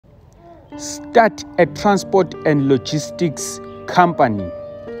Start a transport and logistics company.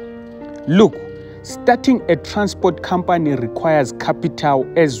 Look, starting a transport company requires capital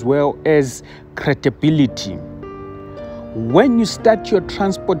as well as credibility. When you start your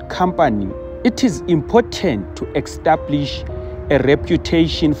transport company, it is important to establish a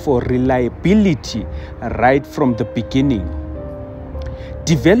reputation for reliability right from the beginning.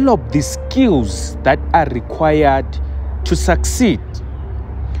 Develop the skills that are required to succeed.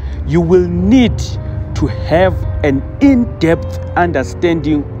 You will need to have an in-depth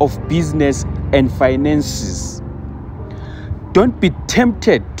understanding of business and finances. Don't be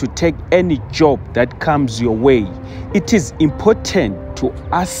tempted to take any job that comes your way. It is important to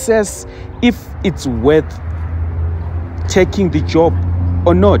assess if it's worth taking the job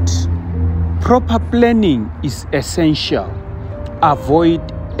or not. Proper planning is essential. Avoid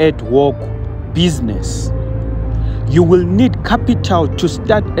ad hoc business. You will need capital to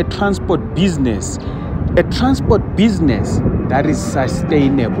start a transport business that is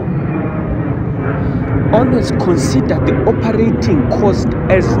sustainable. Always consider the operating cost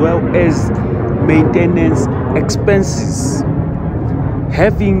as well as maintenance expenses.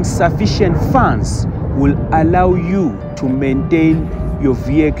 Having sufficient funds will allow you to maintain your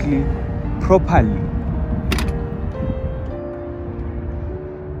vehicle properly.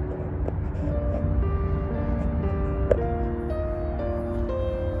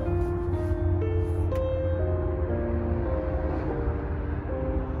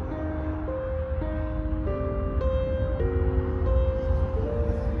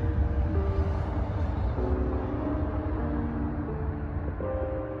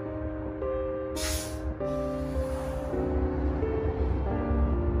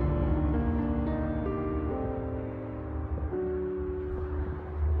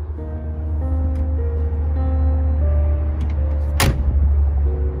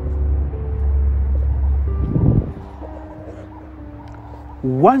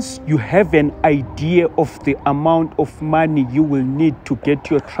 Once you have an idea of the amount of money you will need to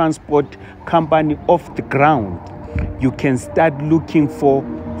get your transport company off the ground, you can start looking for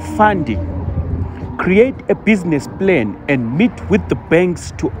funding. Create a business plan and meet with the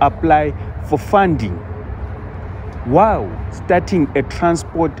banks to apply for funding. While starting a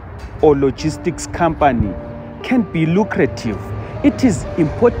transport or logistics company can be lucrative, it is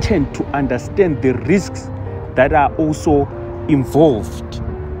important to understand the risks that are also involved.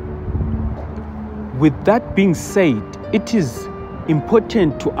 With that being said, it is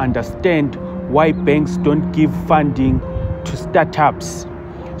important to understand why banks don't give funding to startups.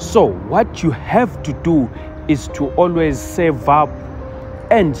 So what you have to do is to always save up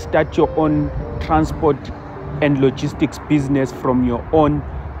and start your own transport and logistics business from your own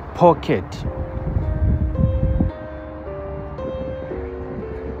pocket.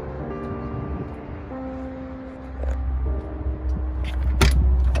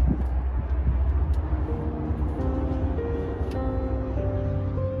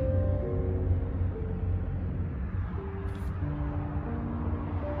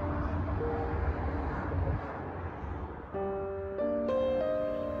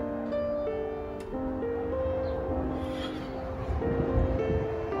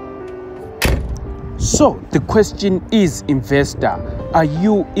 So the question is, investor, are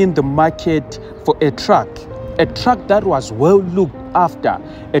you in the market for a truck that was well looked after,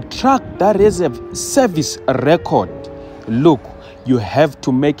 a truck that has a service record? Look, you have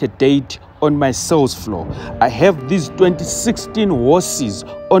to make a date on my sales floor. I have these 2016 horses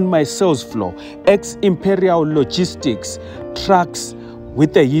on my sales floor, ex-Imperial Logistics, trucks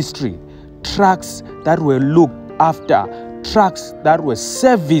with a history, trucks that were looked after, trucks that were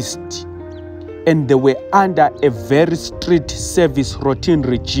serviced, and they were under a very strict service routine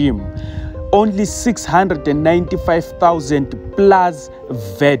regime. Only 695,000 plus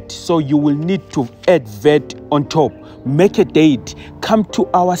VAT. So you will need to add VAT on top. Make a date. Come to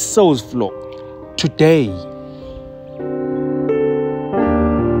our sales floor today.